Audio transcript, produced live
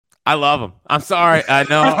I love him. I'm sorry. I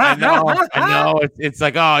know. It's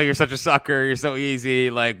like, oh, you're such a sucker. You're so easy.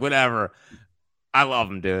 Like, whatever. I love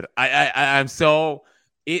him, dude. I'm so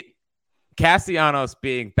it. Castellanos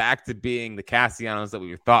being back to being the Castellanos that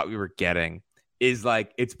we thought we were getting is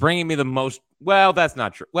like, it's bringing me the most. Well, that's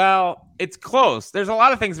not true. Well, it's close. There's a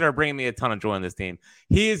lot of things that are bringing me a ton of joy in this team.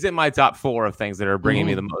 He is in my top 4 of things that are bringing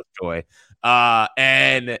me the most joy.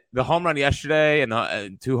 And the home run yesterday and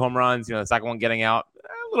the 2 home runs, the second one getting out,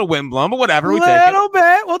 a little wind blown, but whatever. A little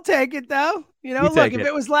bit. We'll take it, though. Look, if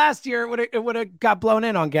it was last year, it would have got blown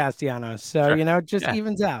in on Castellanos. So, sure. It just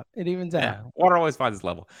evens out. It evens out. Water always finds its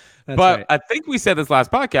level. That's but right. I think we said this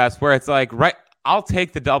last podcast where it's like, right, I'll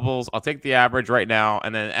take the doubles. I'll take the average right now.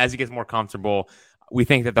 And then as he gets more comfortable, we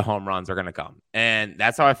think that the home runs are going to come. And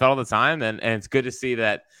that's how I felt at the time. And it's good to see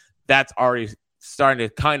that that's already starting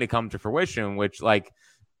to kind of come to fruition, which, like,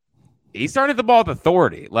 he started the ball with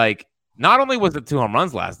authority. Like, not only was it 2 home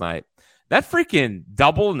runs last night, that freaking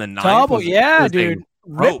double in the ninth was dude.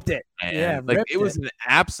 Rope, ripped it. man. Yeah, like it was an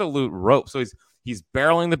absolute rope. So he's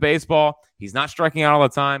barreling the baseball. He's not striking out all the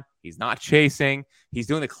time. He's not chasing. He's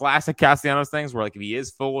doing the classic Castellanos things where, like, if he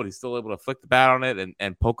is fooled, he's still able to flick the bat on it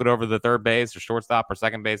and poke it over the third base or shortstop or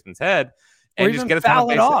second baseman's head and or just even get a foul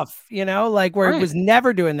it off, like where right. It was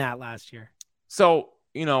never doing that last year. So,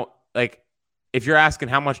 like, if you're asking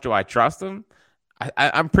how much do I trust him,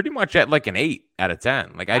 I'm pretty much at like an 8 out of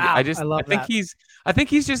 10. Like, wow, I think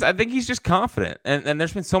he's just confident. And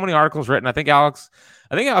there's been so many articles written. I think Alex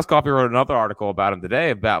Coffey wrote another article about him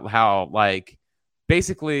today about how, like,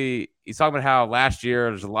 basically he's talking about how last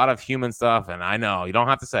year there's a lot of human stuff. And I know you don't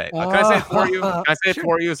have to say it. Can I say it for you? Can I say it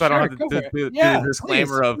for you so I don't have to do the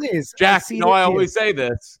disclaimer of Jack? I always say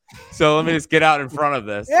this. So let me just get out in front of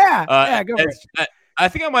this. Go for it. I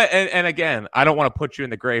think I might. And again, I don't want to put you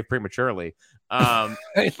in the grave prematurely.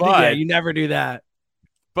 But you never do that.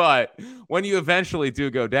 But when you eventually do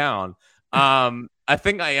go down, I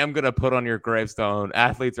think I am going to put on your gravestone,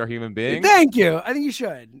 athletes are human beings. Thank you. I think you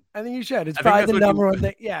should. It's probably the number one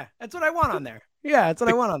thing. Yeah, that's what I want on there. Yeah, that's what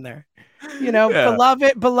I want on there.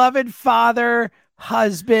 Beloved father,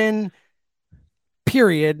 husband,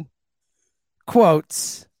 period,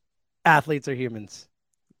 quotes, athletes are humans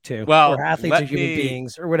too. Well, or athletes are human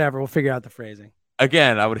beings or whatever. We'll figure out the phrasing.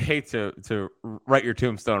 Again, I would hate to write your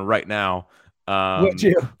tombstone right now. Would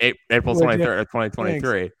you? April 23rd,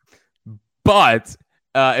 2023. Thanks. But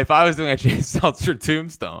if I was doing a James Seltzer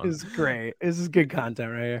tombstone, this is great. This is good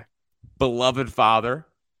content right here. Beloved father.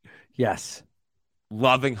 Yes.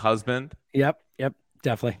 Loving husband. Yep,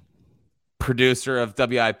 definitely. Producer of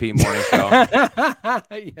WIP Morning Show. Yeah,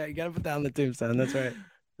 you got to put that on the tombstone. That's right.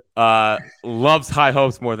 Loves High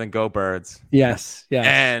Hopes more than Go Birds. Yes.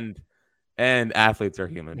 And athletes are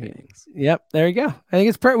human beings. Yep, there you go. I think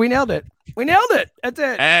it's we nailed it. That's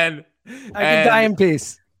it. And I can die in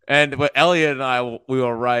peace. And what Elliot and I we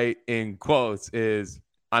will write in quotes is,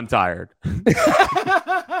 "I'm tired."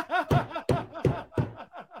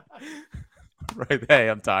 Right? Hey,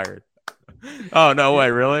 I'm tired. Oh, no way.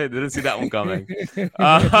 Really? Didn't see that one coming.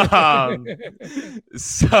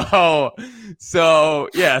 So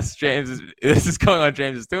yes, this is going on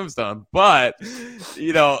James's tombstone, but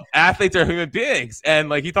athletes are human beings. And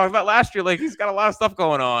like he talked about last year, like he's got a lot of stuff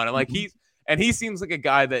going on. And like he seems like a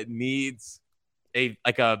guy that needs a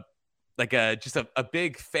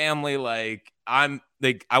big family. Like I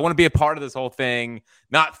want to be a part of this whole thing,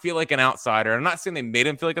 not feel like an outsider. I'm not saying they made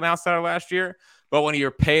him feel like an outsider last year, but when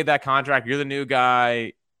you're paid that contract, you're the new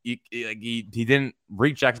guy. He didn't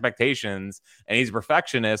reach expectations, and he's a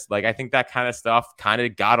perfectionist. Like I think that kind of stuff kind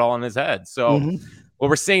of got all in his head. So what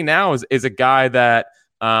we're seeing now is a guy that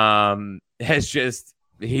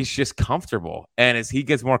he's just comfortable, and as he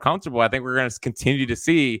gets more comfortable, I think we're going to continue to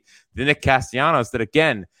see the Nick Castellanos that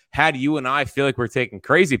again had you and I feel like we're taking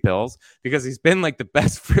crazy pills because he's been like the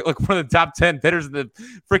best, like one of the top 10 hitters in the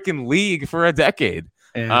freaking league for a decade.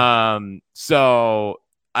 Yeah. So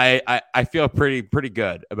I feel pretty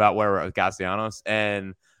good about where we're at with Castellanos,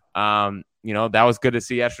 and that was good to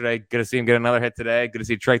see yesterday. Good to see him get another hit today. Good to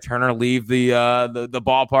see Trey Turner leave the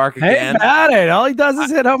ballpark again. Hey, about it. All he does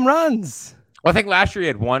is hit home runs. Well, I think last year he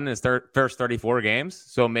had won his first 34 games,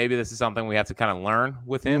 so maybe this is something we have to kind of learn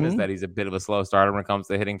with him, is that he's a bit of a slow starter when it comes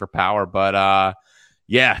to hitting for power. But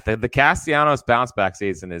the Castellanos bounce back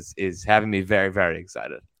season is having me very, very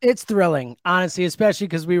excited. It's thrilling, honestly, especially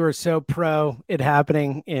because we were so pro it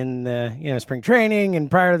happening in the spring training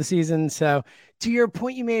and prior to the season. So to your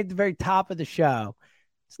point you made at the very top of the show,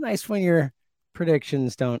 it's nice when your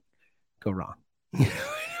predictions don't go wrong.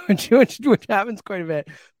 Which happens quite a bit.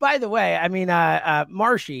 By the way, I mean,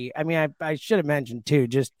 Marshy, I should have mentioned too,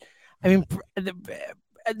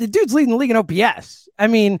 the dude's leading the league in OPS. I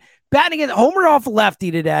mean, batting it homer off a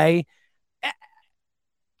lefty today.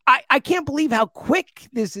 I can't believe how quick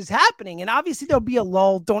this is happening. And obviously there'll be a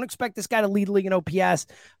lull. Don't expect this guy to lead the league in OPS.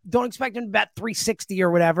 Don't expect him to bat 360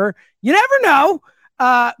 or whatever. You never know.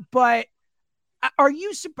 But are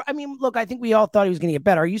you surprised? I mean, look, I think we all thought he was going to get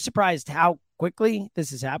better. Are you surprised how quickly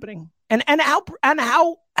this is happening? And how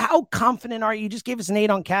confident are you? You just gave us an 8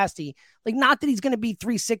 on Casty. Like, not that he's going to be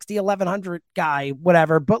 360, 1100 guy,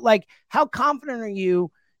 whatever, but like, how confident are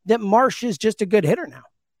you that Marsh is just a good hitter now?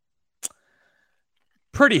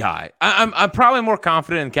 Pretty high. I'm probably more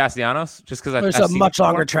confident in Castellanos just because There's a much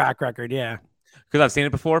longer track record. Yeah. Because I've seen it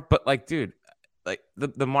before. But like, dude, like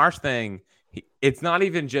the Marsh thing, it's not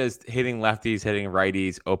even just hitting lefties, hitting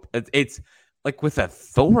righties. It's like with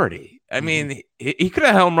authority. I mean, he could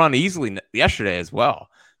have home run easily yesterday as well.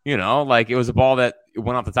 You know, like it was a ball that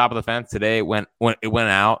went off the top of the fence. Today it went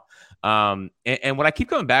out. And what I keep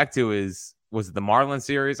coming back to was the Marlins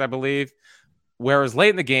series, I believe. Whereas late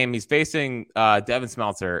in the game, he's facing Devin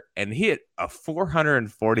Smeltzer, and he hit a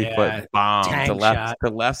 440-foot bomb to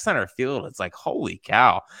left center field. It's like, holy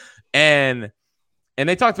cow! And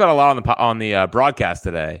they talked about a lot on the broadcast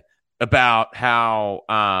today about how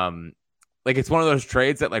like it's one of those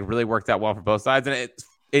trades that like really worked out well for both sides, and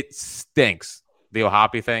it stinks, the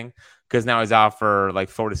Ohapi thing, because now he's out for like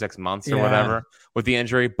 4 to 6 months or whatever with the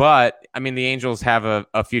injury. But I mean, the Angels have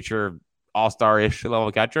a future all-star-ish level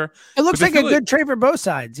catcher. It looks like a good trade for both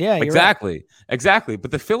sides. Yeah, exactly. But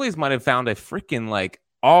the Phillies might have found a freaking like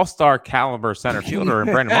all-star caliber center fielder in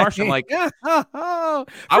Brandon Marsh. I'm like, for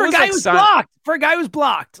a guy who's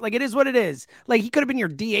blocked. Like, it is what it is. Like, he could have been your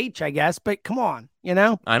DH, I guess, but come on, you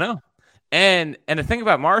know? I know. And the thing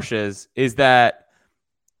about Marsh is that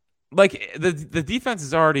like the defense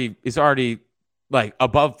is already like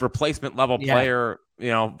above replacement level player,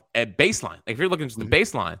 you know, at baseline. Like if you're looking at the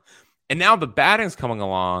baseline. And now the batting's coming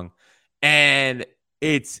along, and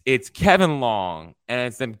it's Kevin Long, and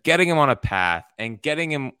it's them getting him on a path and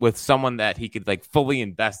getting him with someone that he could like fully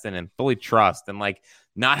invest in and fully trust, and like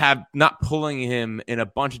not pulling him in a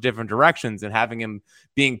bunch of different directions and having him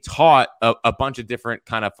being taught a bunch of different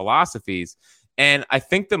kind of philosophies. And I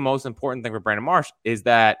think the most important thing for Brandon Marsh is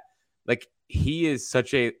that like he is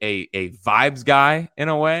such a vibes guy in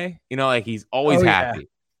a way, you know, like he's always happy. Yeah.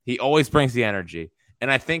 He always brings the energy.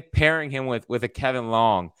 And I think pairing him with a Kevin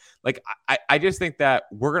Long, like I just think that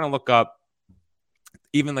we're gonna look up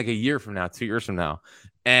even like a year from now, 2 years from now,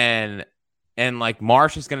 and like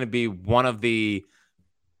Marsh is gonna be one of the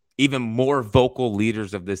even more vocal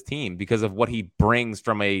leaders of this team because of what he brings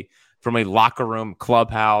from a locker room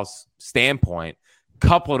clubhouse standpoint,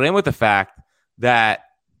 coupled in with the fact that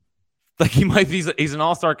like he's an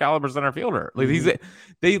all-star caliber center fielder. Like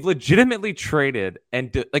they legitimately traded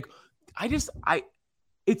and like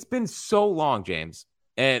it's been so long, James,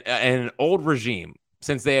 and an old regime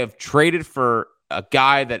since they have traded for a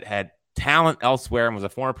guy that had talent elsewhere and was a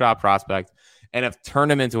former top prospect and have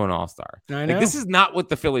turned him into an all-star. I know. Like, this is not what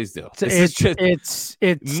the Phillies do. It's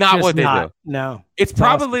not what they do. No. It's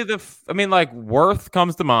probably like Worth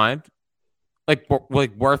comes to mind. Like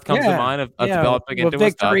Worth comes to mind of developing into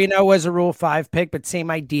Victorino was a Rule 5 pick, but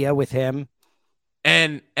same idea with him.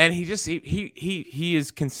 And he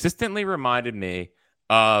has consistently reminded me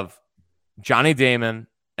of Johnny Damon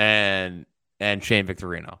and Shane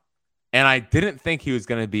Victorino. And I didn't think he was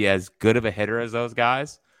going to be as good of a hitter as those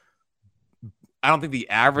guys. I don't think the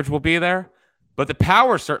average will be there, but the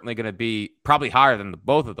power is certainly going to be probably higher than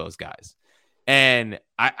both of those guys. And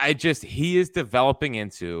he is developing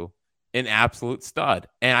into an absolute stud.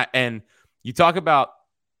 And you talk about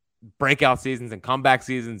breakout seasons and comeback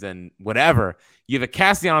seasons and whatever. You have a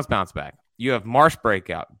Castellanos bounce back. You have Marsh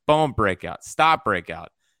breakout, Bone breakout, Stop breakout,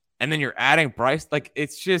 and then you're adding Bryce. Like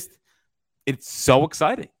it's so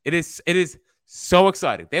exciting. It is so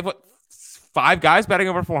exciting. They have 5 guys batting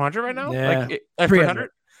over 400 right now. Yeah. Like 300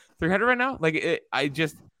 right now. Like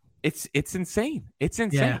it's insane. It's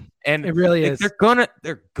insane. Yeah, and it really is.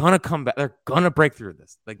 They're gonna come back. They're gonna break through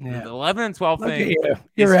this. Like the 11 and 12 thing.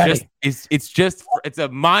 It's a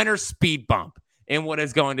minor speed bump in what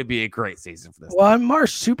is going to be a great season for this. Well, and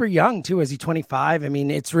Marsh super young too. Is he 25? I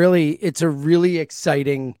mean, it's a really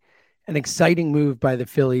exciting move by the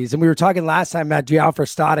Phillies. And we were talking last time about Gianfranco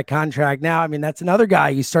Stada contract. Now, I mean, that's another guy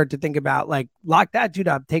you start to think about, like lock that dude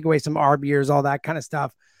up, take away some arb years, all that kind of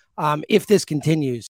stuff. If this continues.